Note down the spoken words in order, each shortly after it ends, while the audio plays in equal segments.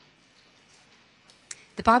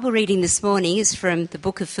The Bible reading this morning is from the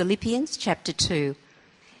book of Philippians, chapter 2.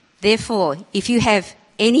 Therefore, if you have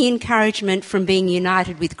any encouragement from being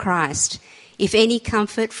united with Christ, if any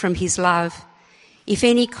comfort from his love, if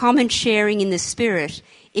any common sharing in the Spirit,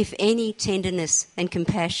 if any tenderness and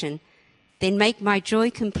compassion, then make my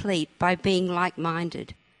joy complete by being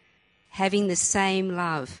like-minded, having the same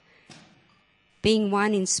love, being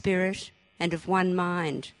one in spirit and of one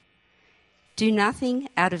mind. Do nothing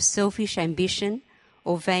out of selfish ambition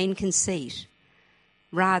or vain conceit.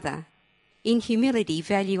 Rather, in humility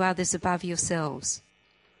value others above yourselves,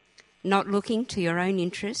 not looking to your own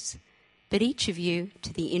interests, but each of you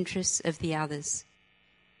to the interests of the others.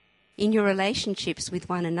 In your relationships with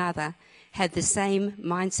one another, have the same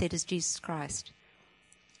mindset as Jesus Christ,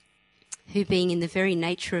 who being in the very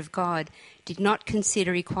nature of God, did not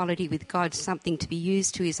consider equality with God something to be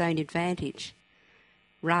used to his own advantage.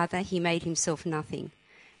 Rather, he made himself nothing,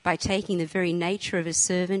 by taking the very nature of a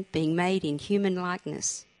servant, being made in human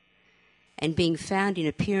likeness, and being found in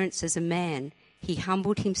appearance as a man, he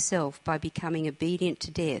humbled himself by becoming obedient to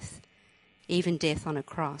death, even death on a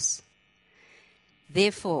cross.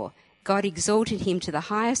 Therefore, God exalted him to the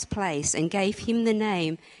highest place and gave him the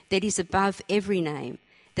name that is above every name,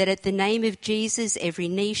 that at the name of Jesus every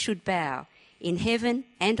knee should bow, in heaven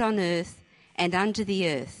and on earth and under the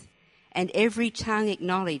earth, and every tongue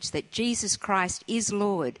acknowledge that Jesus Christ is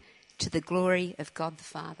Lord, to the glory of God the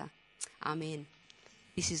Father. Amen.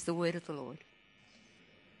 This is the word of the Lord.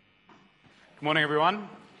 Good morning, everyone.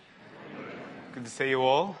 Good to see you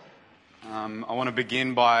all. I want to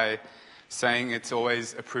begin by saying it's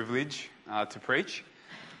always a privilege to preach.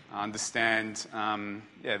 I understand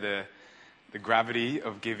the gravity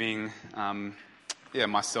of giving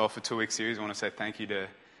myself a 2-week series. I want to say thank you to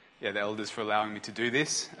the elders for allowing me to do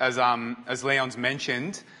this. As Leon's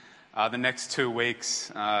mentioned, the next 2 weeks,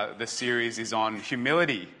 the series is on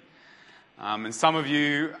humility. And some of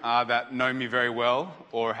you that know me very well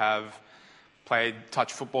or have played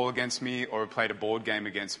touch football against me or played a board game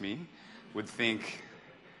against me would think,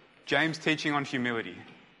 James teaching on humility.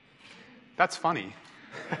 That's funny.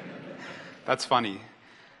 That's funny.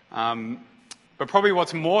 But probably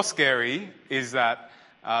what's more scary is that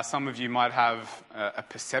some of you might have a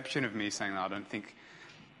perception of me saying that I don't think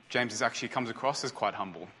James actually comes across as quite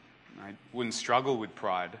humble. I wouldn't struggle with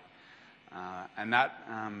pride. And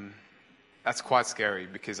that's quite scary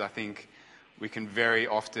because I think we can very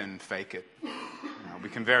often fake it. We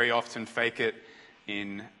can very often fake it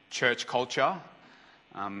in church culture.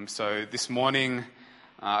 So this morning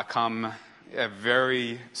I come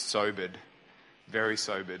very sobered. Very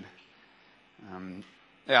sobered.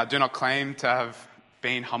 I do not claim to have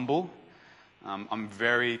been humble. I'm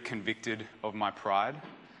very convicted of my pride.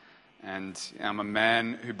 And I'm a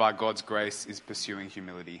man who, by God's grace, is pursuing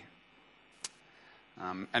humility.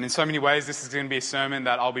 And in so many ways, this is going to be a sermon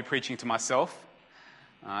that I'll be preaching to myself.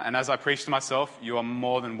 And as I preach to myself, you are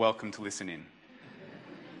more than welcome to listen in.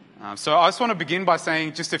 So I just want to begin by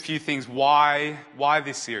saying just a few things. Why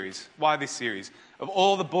this series? Why this series? Of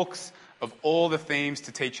all the books, of all the themes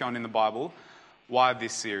to teach on in the Bible, why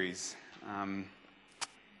this series?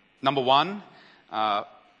 Number one,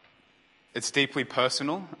 it's deeply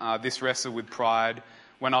personal. This wrestled with pride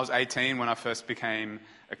when I was 18, when I first became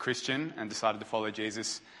a Christian and decided to follow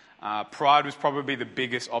Jesus. Pride was probably the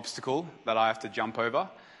biggest obstacle that I have to jump over.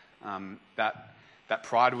 That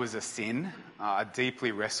pride was a sin. I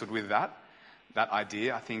deeply wrestled with that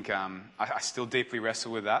idea. I think I still deeply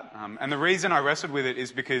wrestle with that. And the reason I wrestled with it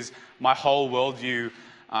is because my whole worldview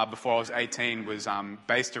before I was 18 was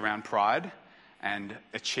based around pride and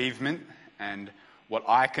achievement and what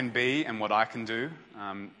I can be and what I can do.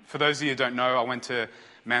 For those of you who don't know, I went to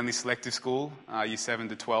Manly Selective School, year 7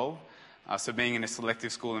 to 12. So being in a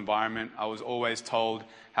selective school environment, I was always told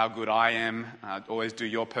how good I am. Always do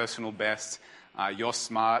your personal best. You're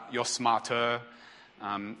smart. You're smarter.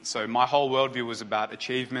 So my whole worldview was about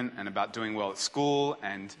achievement and about doing well at school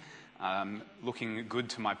and looking good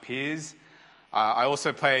to my peers. I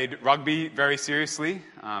also played rugby very seriously,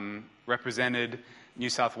 represented New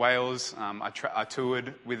South Wales. I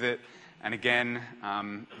toured with it. And again,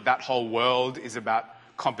 that whole world is about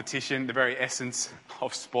competition. The very essence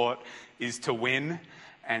of sport is to win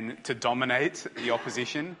and to dominate the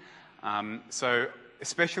opposition. So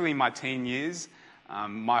especially in my teen years,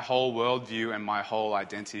 my whole worldview and my whole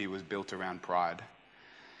identity was built around pride.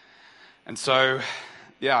 And so,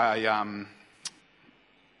 we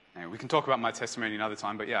can talk about my testimony another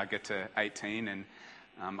time, but I get to 18 and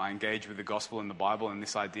I engage with the gospel and the Bible and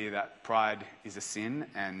this idea that pride is a sin,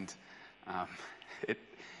 and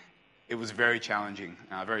it was very challenging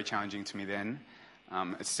to me then.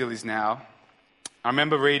 It still is now. I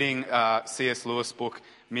remember reading C.S. Lewis' book,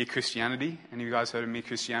 Mere Christianity. Any of you guys heard of Mere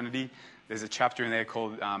Christianity? There's a chapter in there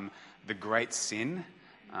called The Great Sin,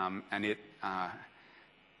 and it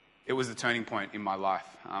was the turning point in my life.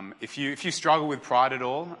 If you struggle with pride at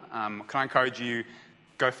all, can I encourage you,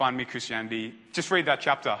 go find Mere Christianity. Just read that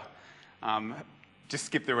chapter. Just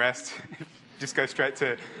skip the rest. Just go straight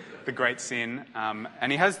to The Great Sin.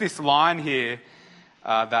 And he has this line here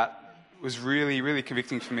that was really, really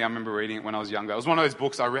convicting for me. I remember reading it when I was younger. It was one of those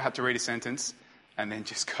books I had to read a sentence and then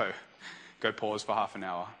just go pause for half an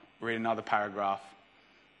hour, read another paragraph,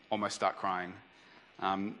 almost start crying.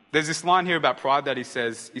 There's this line here about pride that he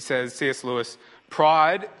says, C.S. Lewis,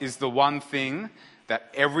 pride is the one thing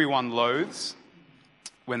that everyone loathes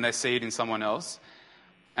when they see it in someone else,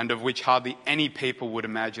 and of which hardly any people would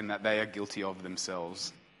imagine that they are guilty of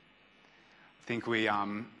themselves. I think we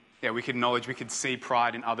could acknowledge, we could see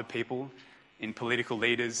pride in other people, in political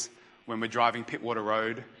leaders. When we're driving Pittwater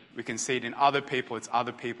Road, we can see it in other people. It's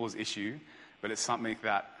other people's issue, but it's something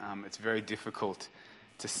that it's very difficult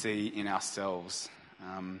to see in ourselves.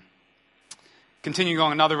 Continuing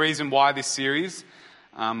on, another reason why this series,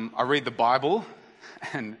 I read the Bible,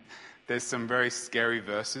 and there's some very scary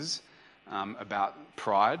verses about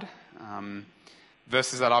pride.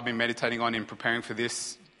 Verses that I've been meditating on in preparing for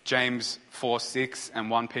this, James 4:6 and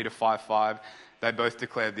 1 Peter 5:5, they both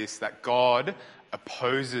declare this, that God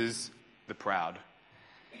opposes the proud,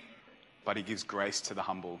 but he gives grace to the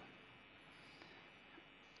humble.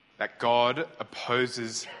 That God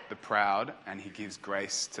opposes the proud and he gives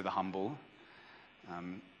grace to the humble.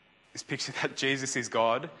 This picture that Jesus is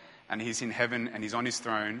God and he's in heaven and he's on his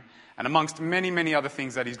throne, and amongst many, many other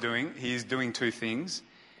things that he is doing two things.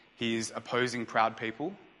 He is opposing proud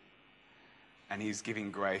people and he's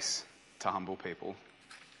giving grace to humble people.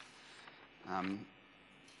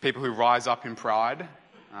 People who rise up in pride,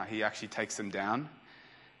 he actually takes them down.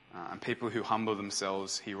 And people who humble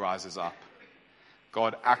themselves, he rises up.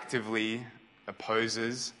 God actively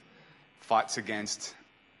opposes, fights against,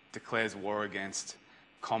 declares war against,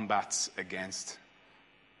 combats against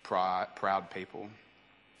proud people.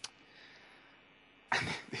 And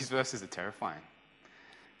these verses are terrifying.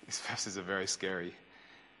 These verses are very scary.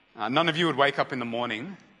 None of you would wake up in the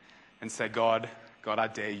morning and say, God, I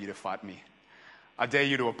dare you to fight me. I dare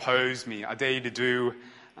you to oppose me. I dare you to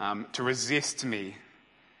resist me.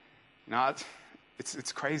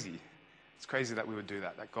 It's crazy. It's crazy that we would do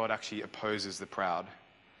that God actually opposes the proud.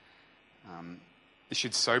 This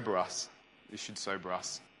should sober us.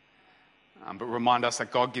 But remind us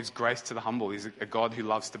that God gives grace to the humble. He's a God who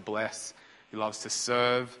loves to bless, who loves to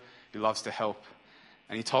serve, who loves to help.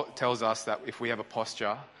 And he tells us that if we have a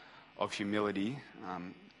posture of humility,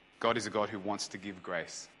 God is a God who wants to give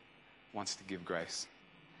grace.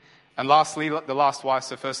 And lastly, the last why,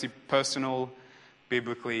 so firstly, personal,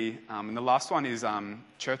 biblically, and the last one is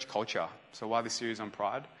church culture. So why this series on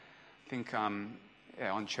pride? I think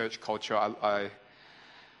on church culture, I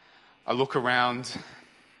look around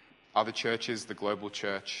other churches, the global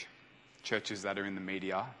church, churches that are in the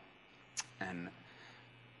media, and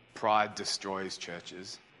pride destroys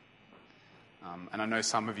churches. And I know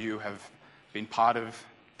some of you have been part of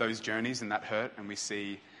those journeys and that hurt, and we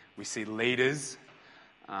see leaders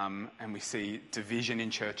and we see division in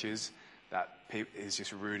churches that is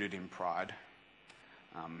just rooted in pride.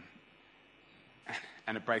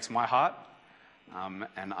 And it breaks my heart.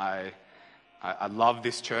 And I love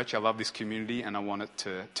this church, I love this community, and I want it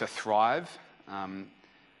to thrive.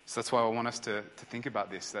 So that's why I want us to think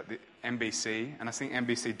about this, that the MBC, and I think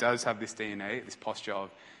MBC does have this DNA, this posture of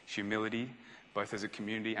humility, both as a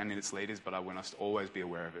community and in its leaders, but I want us to always be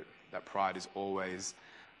aware of it, that pride is always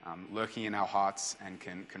lurking in our hearts and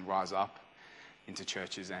can rise up into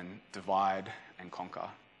churches and divide and conquer.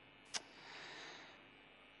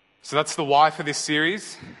 So that's the why for this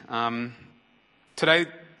series. Today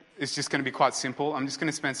is just going to be quite simple. I'm just going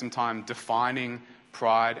to spend some time defining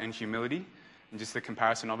pride and humility and just the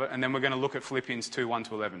comparison of it. And then we're going to look at Philippians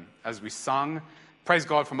 2:1-11. As we sung, praise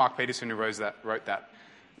God for Mark Peterson who wrote that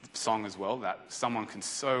song as well, that someone can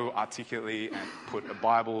so articulately and put a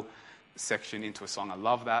Bible section into a song. I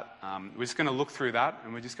love that. We're just going to look through that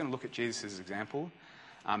and we're just going to look at Jesus' example.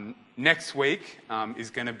 Next week is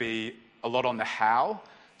going to be a lot on the how,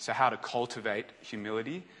 so how to cultivate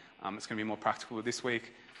humility. It's going to be more practical this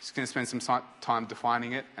week. Just going to spend some time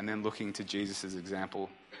defining it and then looking to Jesus' example.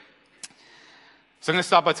 So I'm going to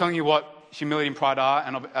start by telling you what humility and pride are.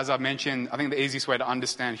 And as I've mentioned, I think the easiest way to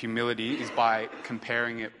understand humility is by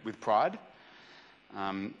comparing it with pride.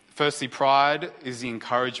 Firstly, pride is the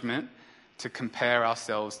encouragement to compare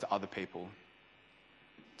ourselves to other people.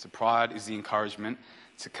 So pride is the encouragement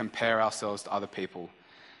to compare ourselves to other people.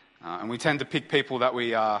 And we tend to pick people that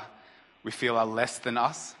we feel are less than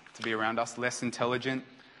us to be around us, less intelligent,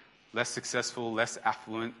 less successful, less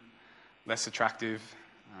affluent, less attractive.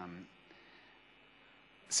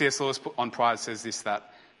 C.S. Lewis on pride says this,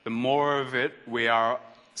 that the more of it we are,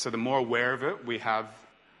 so the more aware of it we have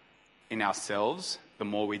in ourselves, the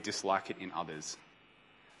more we dislike it in others.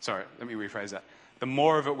 Sorry, let me rephrase that. The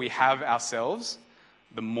more of it we have ourselves,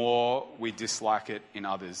 the more we dislike it in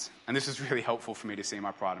others. And this was really helpful for me to see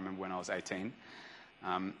my pride. I remember when I was 18. If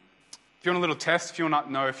you want a little test, if you want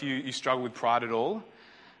to know if you struggle with pride at all,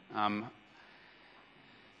 the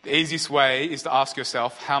easiest way is to ask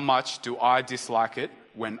yourself, how much do I dislike it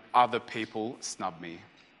when other people snub me?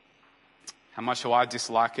 How much do I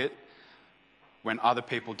dislike it when other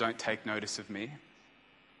people don't take notice of me?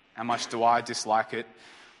 How much do I dislike it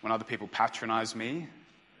when other people patronize me,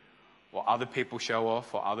 or other people show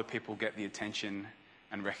off, or other people get the attention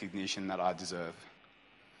and recognition that I deserve?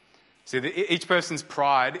 See, each person's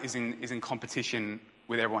pride is in competition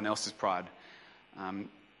with everyone else's pride.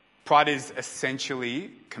 Pride is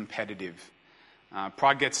essentially competitive.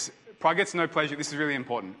 Pride gets no pleasure. This is really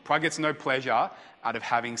important. Pride gets no pleasure out of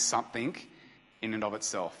having something in and of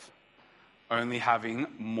itself, only having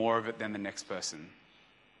more of it than the next person.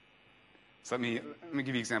 So let me give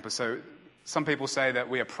you an example. So some people say that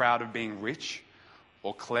we are proud of being rich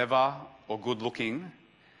or clever or good looking,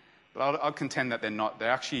 but I'll contend that they're not. They're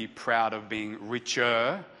actually proud of being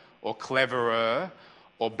richer or cleverer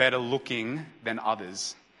or better looking than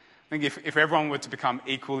others. I think if everyone were to become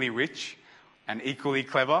equally rich and equally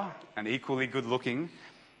clever and equally good looking,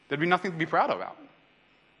 there'd be nothing to be proud about,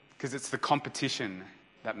 because it's the competition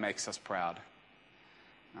that makes us proud.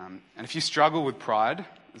 And if you struggle with pride,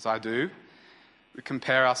 as I do, we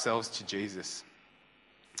compare ourselves to Jesus.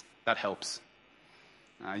 That helps.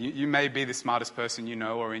 You may be the smartest person you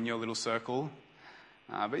know or in your little circle,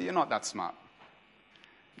 but you're not that smart.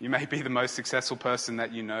 You may be the most successful person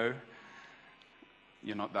that you know.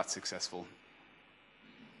 You're not that successful.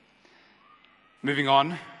 Moving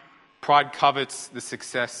on, pride covets the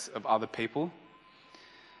success of other people.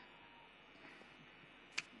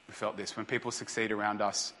 We felt this. When people succeed around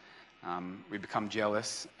us, we become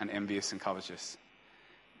jealous and envious and covetous.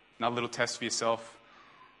 Another little test for yourself.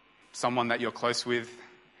 Someone that you're close with,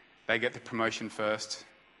 they get the promotion first.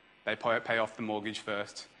 They pay off the mortgage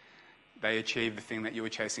first. They achieve the thing that you were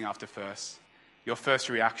chasing after first. Your first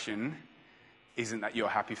reaction isn't that you're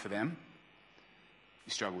happy for them.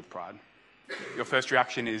 You struggle with pride. Your first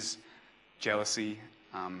reaction is jealousy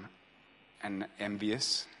and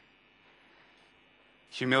envious.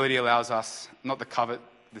 Humility allows us not to covet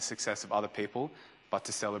the success of other people, but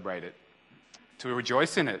to celebrate it, to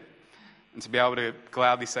rejoice in it, and to be able to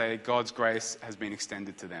gladly say God's grace has been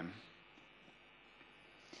extended to them.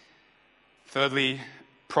 Thirdly,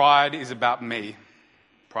 pride is about me.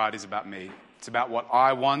 Pride is about me. It's about what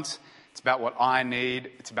I want. It's about what I need.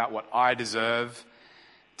 It's about what I deserve.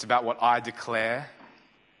 It's about what I declare.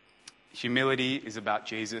 Humility is about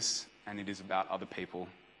Jesus, and it is about other people.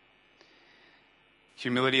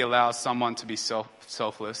 Humility allows someone to be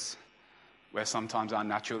selfless, where sometimes our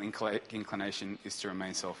natural inclination is to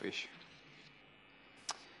remain selfish.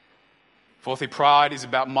 Fourthly, pride is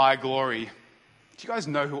about my glory. Do you guys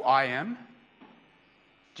know who I am?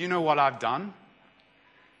 Do you know what I've done?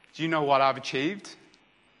 Do you know what I've achieved?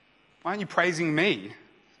 Why aren't you praising me?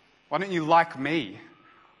 Why don't you like me?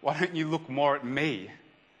 Why don't you look more at me?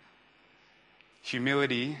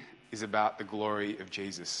 Humility is about the glory of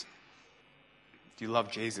Jesus. Do you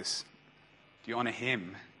love Jesus? Do you honor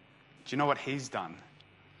him? Do you know what he's done?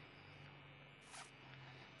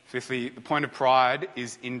 Fifthly, the point of pride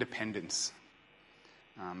is independence.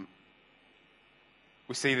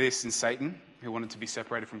 We see this in Satan, who wanted to be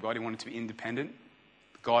separated from God. He wanted to be independent,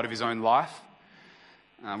 the God of his own life.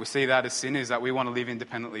 We see that as sin, is that we want to live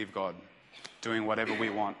independently of God, doing whatever we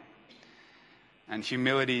want. And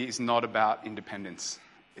humility is not about independence.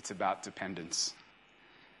 It's about dependence.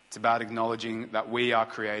 It's about acknowledging that we are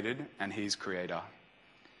created and he's creator.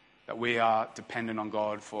 That we are dependent on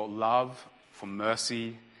God for love, for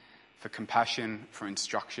mercy, for compassion, for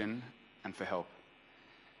instruction, and for help.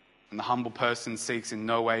 And the humble person seeks in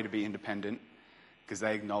no way to be independent, because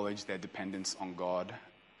they acknowledge their dependence on God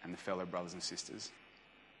and the fellow brothers and sisters.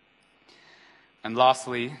 And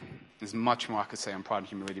lastly, there's much more I could say on pride and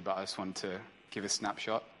humility, but I just wanted to give a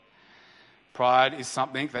snapshot. Pride is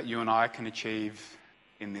something that you and I can achieve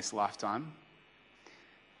in this lifetime,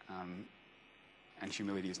 and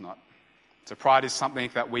humility is not. So pride is something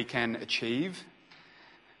that we can achieve.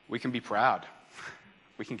 We can be proud.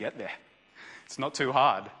 We can get there. It's not too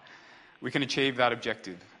hard. we can achieve that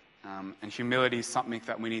objective. And humility is something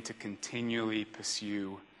that we need to continually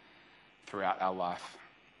pursue throughout our life.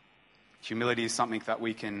 Humility is something that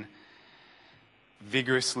we can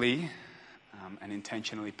vigorously and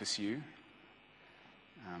intentionally pursue.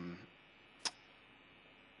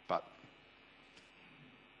 But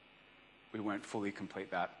we won't fully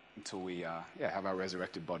complete that until we have our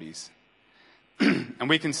resurrected bodies. And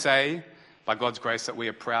we can say, by God's grace, that we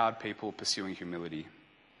are proud people pursuing humility.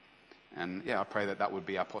 And I pray that that would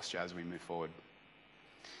be our posture as we move forward.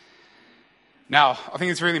 Now, I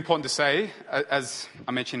think it's really important to say, as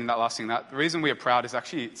I mentioned in that last thing, that the reason we are proud is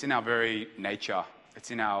actually, it's in our very nature. It's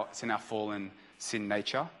in our fallen sin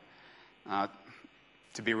nature.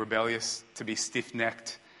 To be rebellious, to be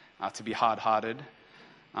stiff-necked, to be hard-hearted.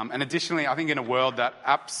 And additionally, I think in a world that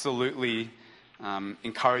absolutely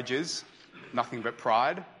encourages nothing but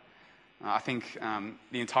pride, I think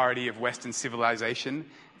the entirety of Western civilization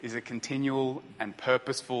is a continual and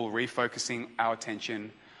purposeful refocusing our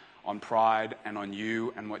attention on pride and on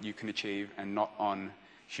you and what you can achieve, and not on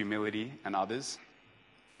humility and others.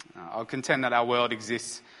 I'll contend that our world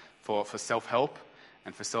exists for self-help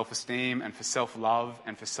and for self-esteem and for self-love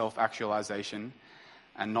and for self-actualization,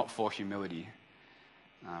 and not for humility.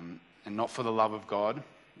 And not for the love of God.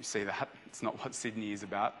 You see that? It's not what Sydney is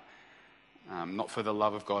about. Not for the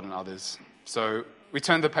love of God and others. So we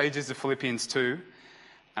turn the pages of Philippians 2,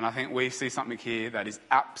 and I think we see something here that is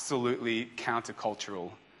absolutely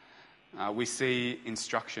countercultural. We see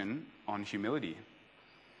instruction on humility.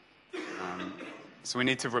 So we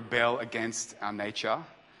need to rebel against our nature,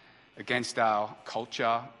 against our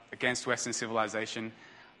culture, against Western civilization,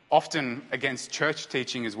 often against church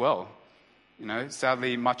teaching as well.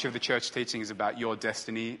 Sadly, much of the church teaching is about your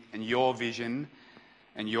destiny and your vision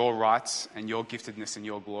and your rights and your giftedness and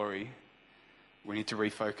your glory. We need to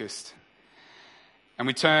refocus. And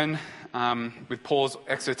we turn with Paul's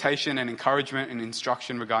exhortation and encouragement and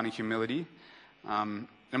instruction regarding humility. In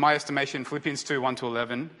my estimation, Philippians 2,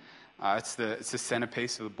 1-11, it's the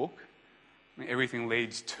centerpiece of the book. Everything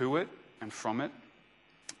leads to it and from it.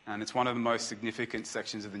 And it's one of the most significant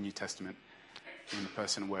sections of the New Testament in the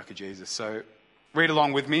person and work of Jesus. So read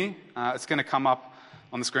along with me. It's going to come up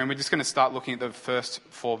on the screen. We're just going to start looking at the first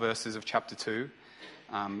 4 verses of chapter 2.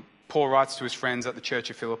 Paul writes to his friends at the church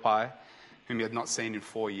of Philippi, whom he had not seen in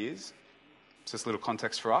 4 years. So just a little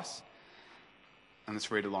context for us. And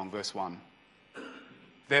let's read along, verse 1.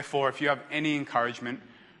 Therefore, if you have any encouragement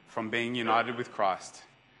from being united with Christ,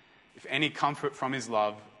 if any comfort from his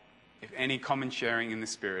love, if any common sharing in the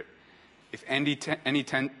Spirit, if any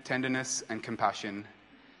tenderness and compassion,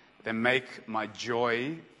 then make my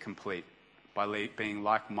joy complete by being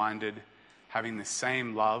like-minded, having the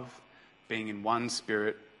same love, being in one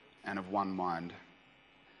spirit and of one mind.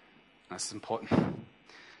 That's important.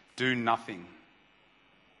 Do nothing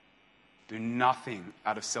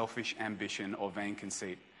out of selfish ambition or vain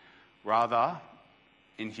conceit. Rather,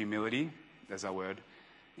 in humility, there's our word,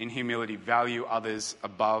 in humility, value others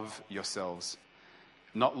above yourselves,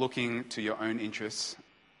 not looking to your own interests,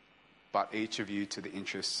 but each of you to the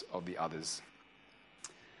interests of the others.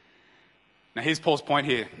 Now here's Paul's point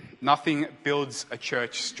here. Nothing builds a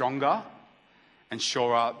church stronger and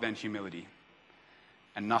surer than humility.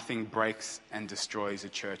 And nothing breaks and destroys a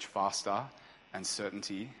church faster and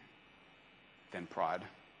certainty than pride.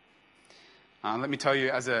 Let me tell you,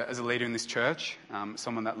 as a leader in this church,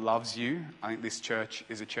 someone that loves you, I think this church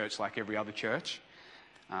is a church like every other church.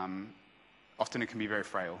 Often it can be very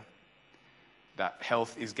frail. That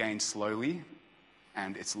health is gained slowly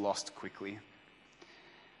and it's lost quickly.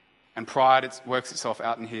 And pride, it works itself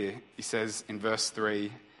out in here. He says in verse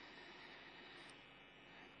 3,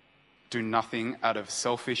 do nothing out of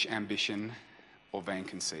selfish ambition or vain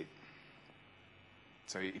conceit.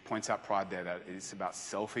 So he points out pride there, that it's about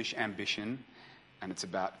selfish ambition and it's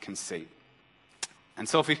about conceit. And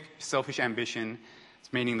selfish ambition,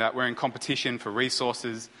 it's meaning that we're in competition for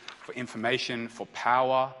resources, for information, for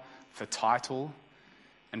power, for title.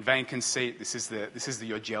 And vain conceit, this is the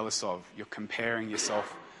you're jealous of. You're comparing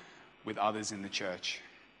yourself with others in the church.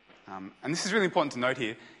 And this is really important to note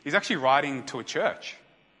here. He's actually writing to a church.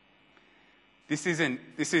 This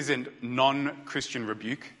isn't non-Christian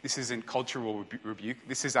rebuke. This isn't cultural rebuke.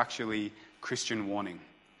 This is actually Christian warning.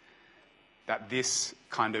 That this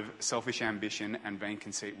kind of selfish ambition and vain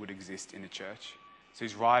conceit would exist in a church. So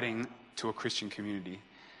he's writing to a Christian community.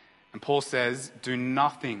 And Paul says, do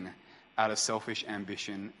nothing out of selfish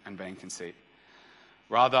ambition and vain conceit.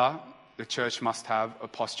 Rather, the church must have a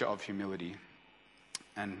posture of humility.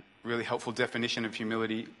 And really helpful definition of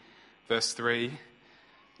humility, verse 3,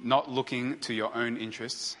 not looking to your own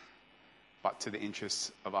interests, but to the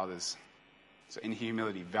interests of others. So in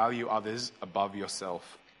humility, value others above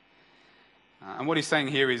yourself. And what he's saying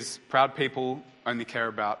here is proud people only care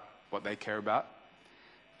about what they care about,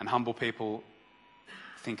 and humble people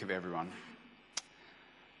think of everyone.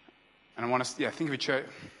 And I want us to think of a church.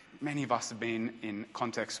 Many of us have been in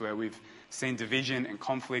contexts where we've seen division and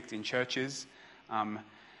conflict in churches, and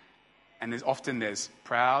there's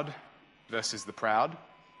proud versus the proud.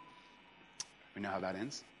 We know how that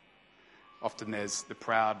ends. Often there's the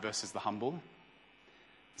proud versus the humble.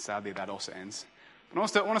 Sadly, that also ends. But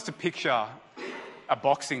I want us to picture a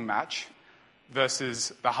boxing match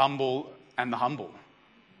versus the humble and the humble.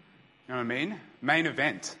 You know what I mean? Main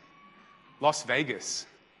event, Las Vegas.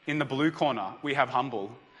 In the blue corner, we have humble.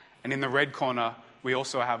 And in the red corner, we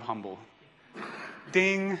also have humble.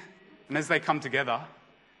 Ding! And as they come together,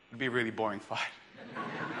 it'd be a really boring fight.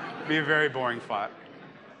 It'd be a very boring fight.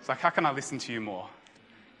 It's like, how can I listen to you more?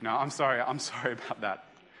 I'm sorry about that.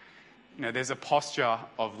 There's a posture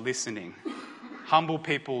of listening. Humble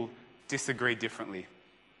people disagree differently.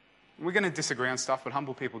 We're going to disagree on stuff, but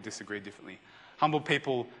humble people disagree differently. Humble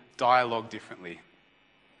people dialogue differently.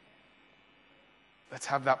 Let's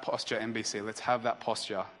have that posture, NBC. Let's have that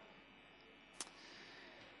posture.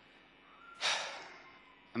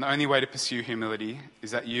 And the only way to pursue humility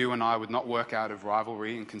is that you and I would not work out of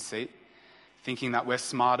rivalry and conceit, thinking that we're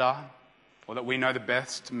smarter, or that we know the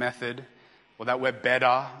best method, or that we're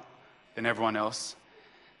better than everyone else.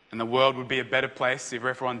 And the world would be a better place if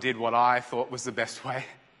everyone did what I thought was the best way.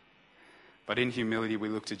 But in humility, we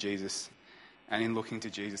look to Jesus. And in looking to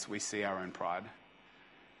Jesus, we see our own pride.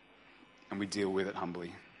 And we deal with it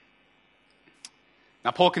humbly.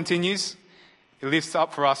 Now, Paul continues. He lifts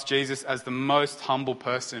up for us Jesus as the most humble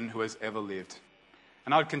person who has ever lived.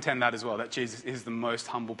 And I would contend that as well, that Jesus is the most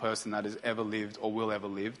humble person that has ever lived or will ever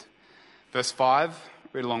live. Verse 5,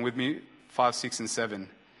 read along with me, 5, 6, and 7.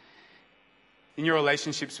 In your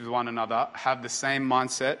relationships with one another, have the same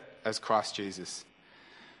mindset as Christ Jesus,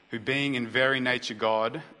 who being in very nature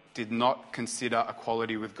God, did not consider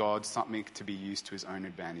equality with God something to be used to his own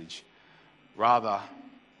advantage. Rather,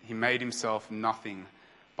 he made himself nothing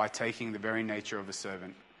by taking the very nature of a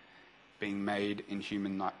servant, being made in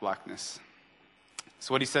human likeness.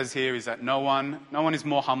 So what he says here is that no one is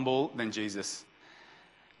more humble than Jesus.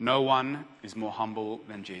 No one is more humble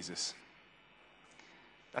than Jesus.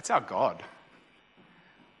 That's our God.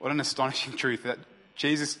 What an astonishing truth that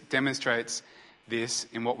Jesus demonstrates this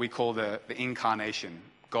in what we call the incarnation,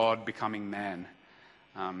 God becoming man.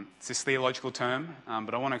 It's this theological term,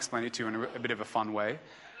 but I want to explain it to you in a bit of a fun way.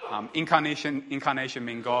 Incarnation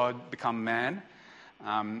means God become man.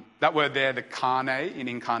 That word there, the carne in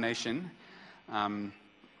incarnation. Some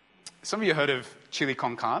of you heard of chili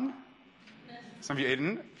con carne? Some of you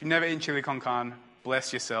eaten? If you've never eaten chili con carne,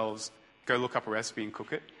 bless yourselves. Go look up a recipe and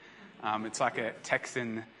cook it. It's like a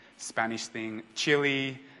Texan Spanish thing.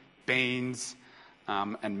 Chili, beans,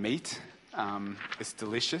 and meat. It's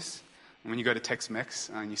delicious. And when you go to Tex-Mex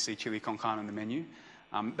and you see chili con carne on the menu,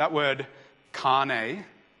 that word carne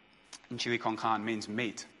in chili con carne means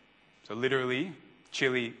meat. So literally,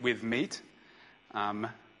 chili with meat. And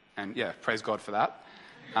praise God for that.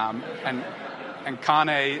 And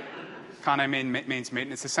carne means meat,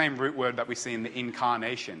 and it's the same root word that we see in the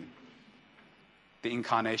incarnation. The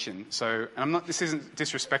incarnation. So, this isn't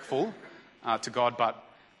disrespectful to God, but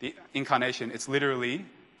the incarnation, it's literally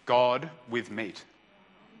God with meat.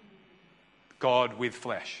 God with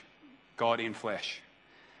flesh. God in flesh.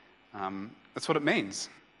 That's what it means.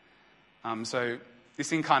 So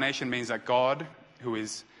this incarnation means that God, who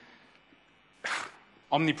is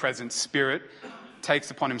omnipresent spirit,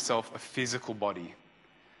 takes upon himself a physical body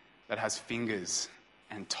that has fingers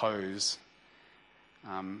and toes.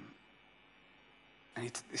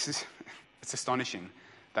 It's astonishing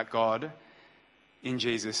that God, in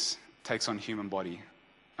Jesus, takes on human body.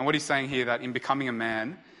 And what he's saying here, that in becoming a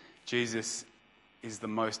man, Jesus is the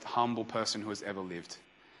most humble person who has ever lived.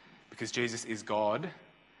 Because Jesus is God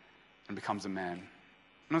and becomes a man.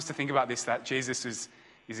 I want us to think about this, that Jesus is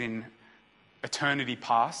in eternity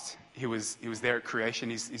past. He was there at creation.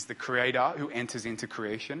 He's the creator who enters into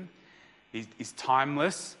creation. He's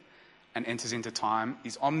timeless and enters into time.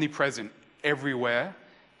 He's omnipresent everywhere,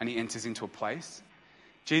 and he enters into a place.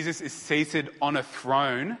 Jesus is seated on a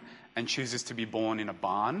throne and chooses to be born in a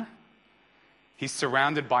barn. He's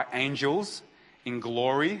surrounded by angels in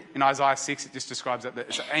glory. In Isaiah 6, it just describes that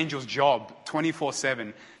it's an angel's job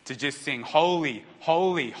 24/7 to just sing, holy,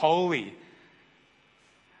 holy, holy.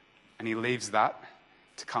 And he leaves that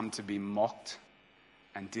to come to be mocked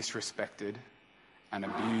and disrespected and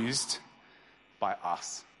abused by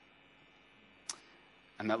us.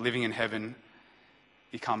 And that living in heaven,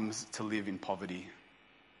 he comes to live in poverty,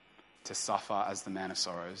 to suffer as the man of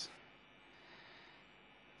sorrows.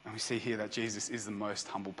 And we see here that Jesus is the most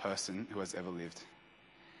humble person who has ever lived.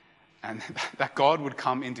 And that God would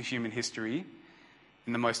come into human history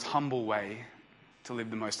in the most humble way to live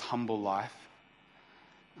the most humble life,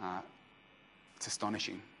 it's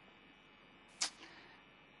astonishing.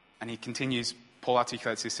 And he continues, Paul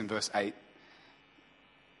articulates this in verse 8,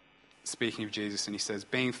 speaking of Jesus, and he says,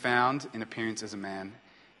 being found in appearance as a man,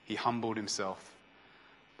 he humbled himself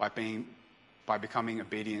by becoming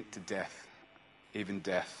obedient to death, even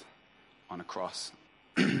death on a cross.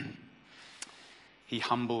 He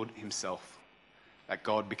humbled himself, that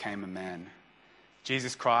God became a man.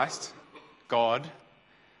 Jesus Christ, God,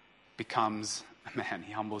 becomes a man.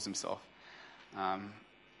 He humbles himself.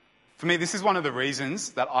 For me, this is one of the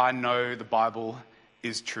reasons that I know the Bible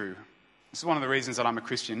is true. This is one of the reasons that I'm a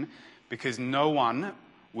Christian, because no one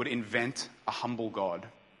would invent a humble God.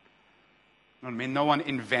 You know what I mean? No one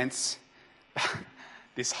invents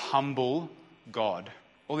this humble God.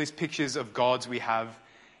 All these pictures of gods we have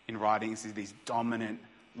in writings is these dominant,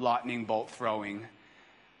 lightning bolt throwing,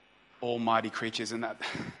 almighty creatures, and that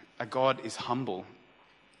God is humble.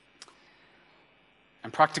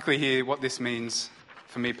 And practically here, what this means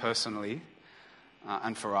for me personally,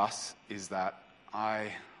 and for us, is that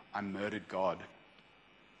I murdered God.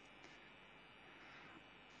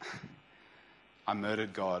 I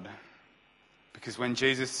murdered God. Because when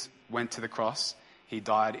Jesus went to the cross, he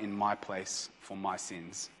died in my place for my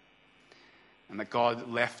sins. And that God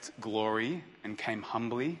left glory and came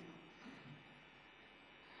humbly.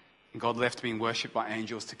 And God left being worshipped by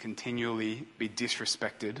angels to continually be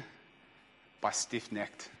disrespected by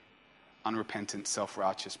stiff-necked, unrepentant,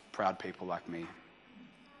 self-righteous, proud people like me.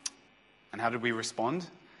 And how did we respond?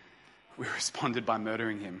 We responded by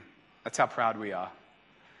murdering him. That's how proud we are.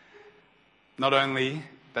 Not only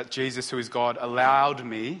that Jesus, who is God, allowed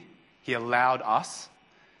me, he allowed us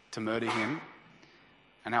to murder him,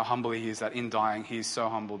 and how humble he is that in dying, he is so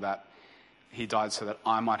humble that he died so that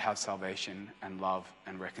I might have salvation and love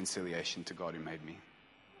and reconciliation to God who made me.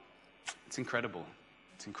 It's incredible.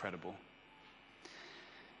 It's incredible.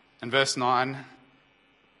 In verse 9,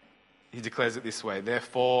 he declares it this way,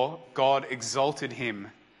 therefore God exalted him.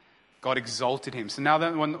 God exalted him. So now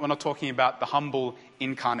that we're not talking about the humble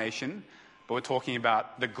incarnation, but we're talking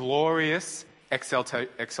about the glorious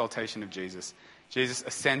exaltation of Jesus. Jesus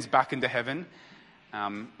ascends back into heaven,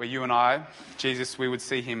 where you and I, Jesus, we would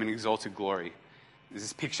see him in exalted glory. There's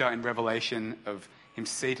this picture in Revelation of him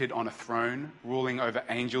seated on a throne, ruling over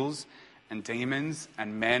angels and demons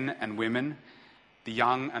and men and women, the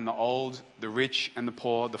young and the old, the rich and the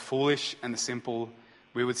poor, the foolish and the simple.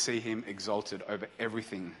 We would see him exalted over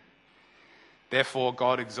everything. Therefore,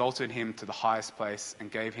 God exalted him to the highest place and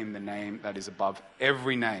gave him the name that is above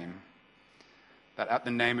every name, that at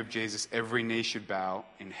the name of Jesus every knee should bow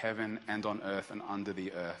in heaven and on earth and under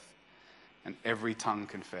the earth, and every tongue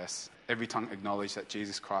acknowledge that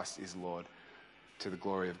Jesus Christ is Lord, to the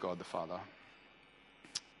glory of God the Father.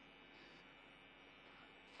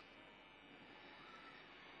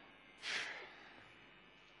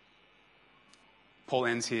 Paul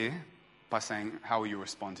ends here by saying, how will you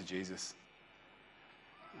respond to Jesus?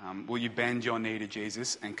 Will you bend your knee to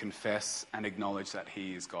Jesus and confess and acknowledge that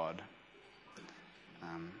he is God?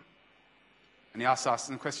 And he asks us,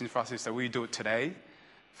 and the question for us is, so will you do it today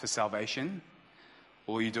for salvation,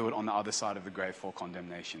 or will you do it on the other side of the grave for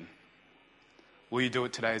condemnation? Will you do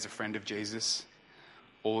it today as a friend of Jesus,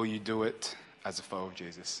 or will you do it as a foe of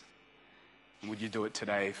Jesus? And would you do it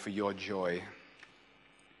today for your joy?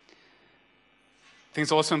 I think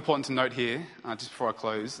it's also important to note here, just before I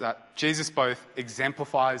close, that Jesus both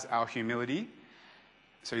exemplifies our humility,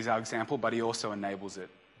 so he's our example, but he also enables it.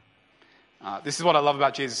 This is what I love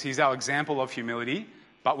about Jesus. He's our example of humility,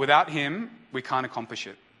 but without him, we can't accomplish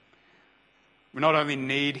it. We not only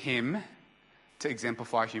need him to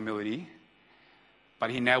exemplify humility, but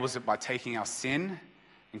he enables it by taking our sin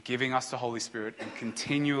and giving us the Holy Spirit and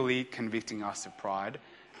continually convicting us of pride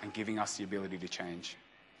and giving us the ability to change.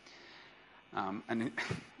 And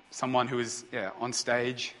someone who is on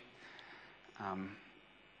stage,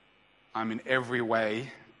 I'm in every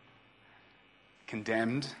way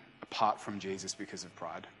condemned apart from Jesus because of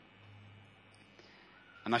pride.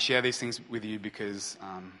 And I share these things with you because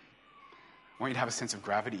I want you to have a sense of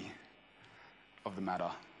gravity of the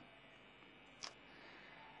matter.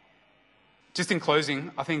 Just in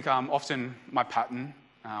closing, I think often my pattern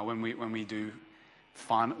when we do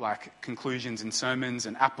fun, like conclusions in sermons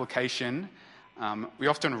and application, we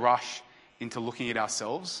often rush into looking at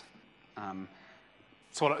ourselves,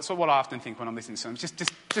 It's what I often think when I'm listening to sermons.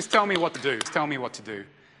 Just tell me what to do. Just tell me what to do.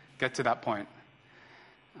 Get to that point.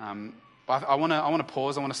 But I want to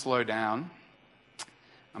pause. I want to slow down.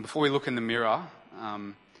 And before we look in the mirror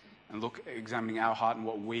and look examining our heart and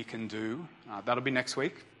what we can do, that'll be next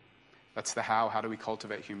week. That's the how. How do we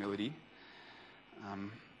cultivate humility?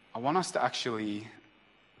 I want us to actually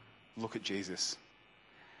look at Jesus.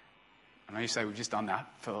 I know you say we've just done that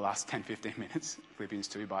for the last 10, 15 minutes, Philippians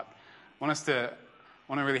 2, but I want to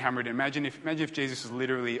really hammer it in. Imagine if Jesus was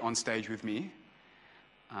literally on stage with me,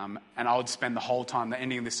 and I would spend the whole time, the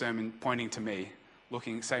ending of the sermon, pointing to me,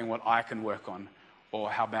 saying what I can work on, or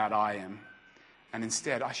how bad I am. And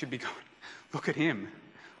instead, I should be going, look at him.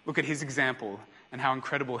 Look at his example, and how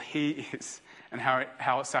incredible he is, and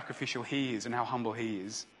how sacrificial he is, and how humble he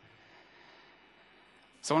is.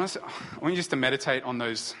 So I want you just to meditate on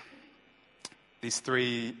those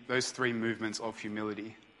three movements of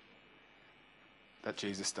humility that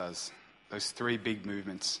Jesus does. Those three big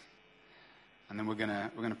movements. And then we're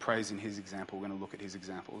gonna praise in his example. We're gonna look at his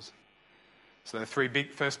examples. So the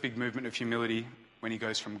first big movement of humility, when he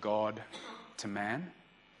goes from God to man.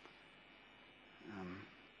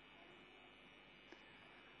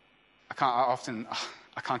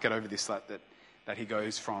 I can't get over this that he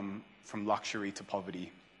goes from luxury to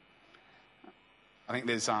poverty. I think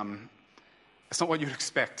it's not what you'd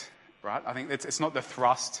expect, right? I think it's not the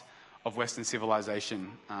thrust of Western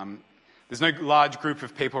civilization. There's no large group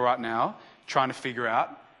of people right now trying to figure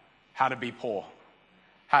out how to be poor,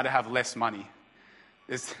 how to have less money.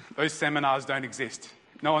 Those seminars don't exist.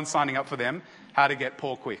 No one's signing up for them. How to get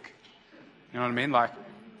poor quick. You know what I mean? Like,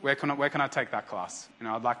 where can I take that class?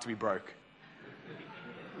 I'd like to be broke.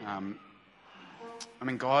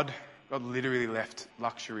 God literally left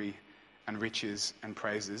luxury and riches and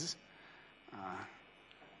praises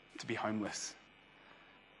to be homeless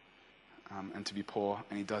and to be poor,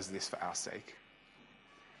 and he does this for our sake.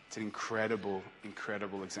 It's an incredible,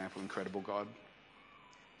 incredible example, incredible God.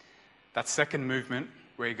 That second movement,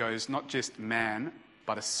 where he goes not just man,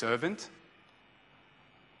 but a servant.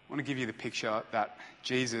 I want to give you the picture that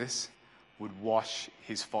Jesus would wash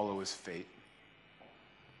his followers' feet.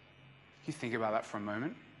 Can you think about that for a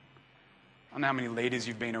moment? I don't know how many leaders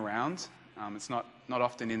you've been around. It's not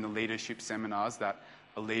often in the leadership seminars that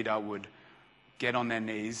a leader would get on their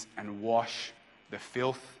knees and wash the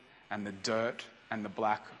filth and the dirt and the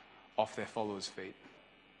black off their followers' feet.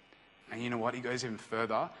 And you know what? He goes even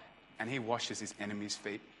further and he washes his enemies'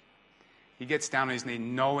 feet. He gets down on his knee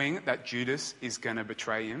knowing that Judas is going to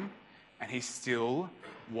betray him, and he still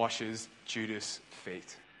washes Judas'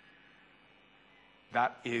 feet.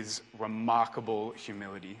 That is remarkable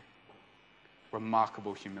humility.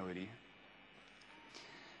 Remarkable humility.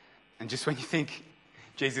 And just when you think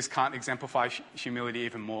Jesus can't exemplify humility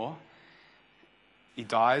even more, he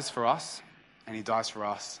dies for us, and he dies for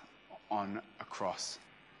us on a cross.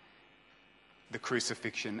 The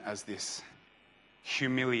crucifixion as this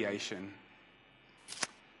humiliation.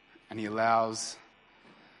 And he allows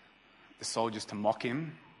the soldiers to mock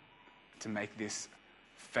him, to make this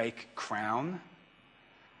fake crown,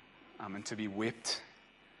 and to be whipped.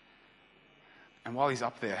 And while he's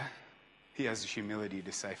up there, he has the humility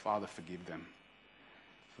to say, Father, forgive them,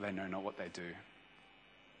 for they know not what they do.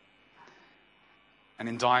 And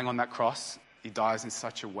in dying on that cross, he dies in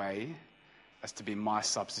such a way as to be my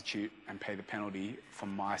substitute and pay the penalty for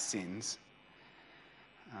my sins.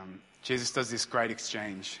 Jesus does this great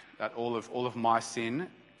exchange that all of my sin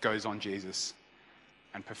goes on Jesus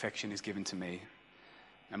and perfection is given to me.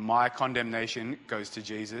 And my condemnation goes to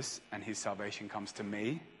Jesus and his salvation comes to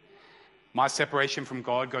me. My separation from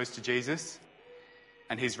God goes to Jesus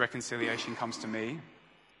and his reconciliation comes to me.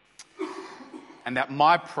 And that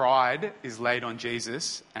my pride is laid on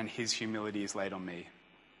Jesus and his humility is laid on me.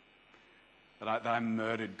 That I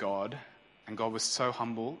murdered God, and God was so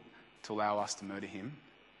humble to allow us to murder him.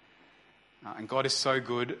 And God is so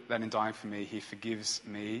good that in dying for me, he forgives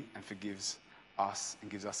me and forgives us and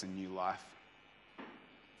gives us a new life.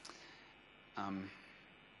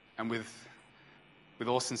 And with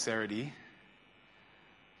all sincerity,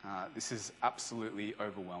 this is absolutely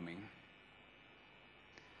overwhelming.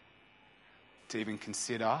 To even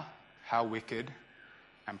consider how wicked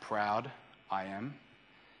and proud I am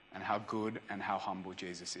and how good and how humble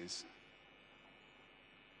Jesus is.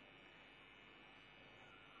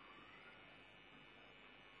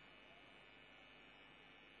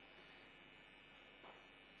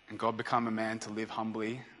 And God became a man to live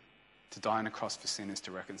humbly, to die on a cross for sinners,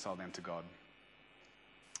 to reconcile them to God.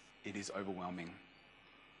 It is overwhelming.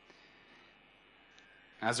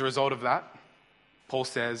 As a result of that, Paul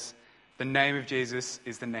says, the name of Jesus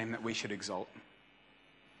is the name that we should exalt.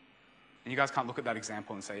 And you guys can't look at that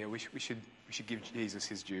example and say, yeah, we should give Jesus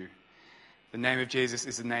his due. The name of Jesus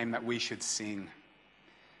is the name that we should sing.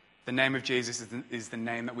 The name of Jesus is the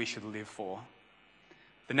name that we should live for.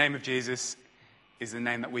 The name of Jesus is the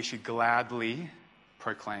name that we should gladly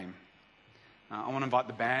proclaim. I want to invite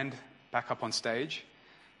the band back up on stage.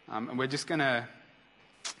 And we're just going to,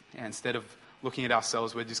 instead of looking at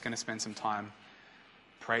ourselves, we're just going to spend some time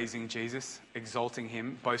praising Jesus, exalting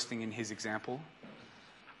him, boasting in his example.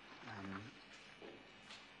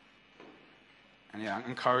 I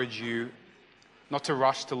encourage you not to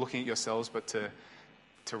rush to looking at yourselves, but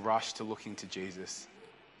to rush to looking to Jesus.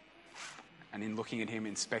 And in looking at him,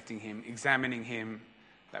 inspecting him, examining him,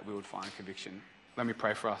 that we would find conviction. Let me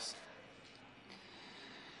pray for us.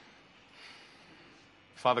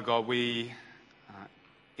 Father God, we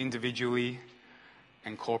individually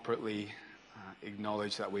and corporately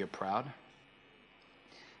acknowledge that we are proud,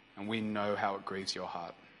 and we know how it grieves your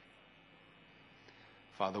heart.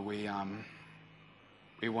 Father, we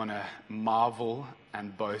want to marvel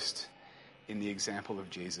and boast in the example of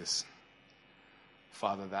Jesus.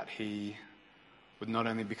 Father, that he would not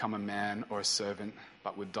only become a man or a servant,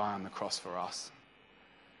 but would die on the cross for us.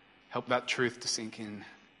 Help that truth to sink in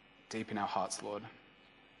deep in our hearts, Lord.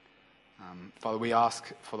 Father, we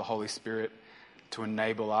ask for the Holy Spirit to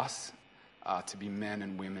enable us to be men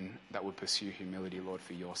and women that would pursue humility, Lord,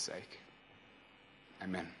 for your sake.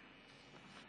 Amen.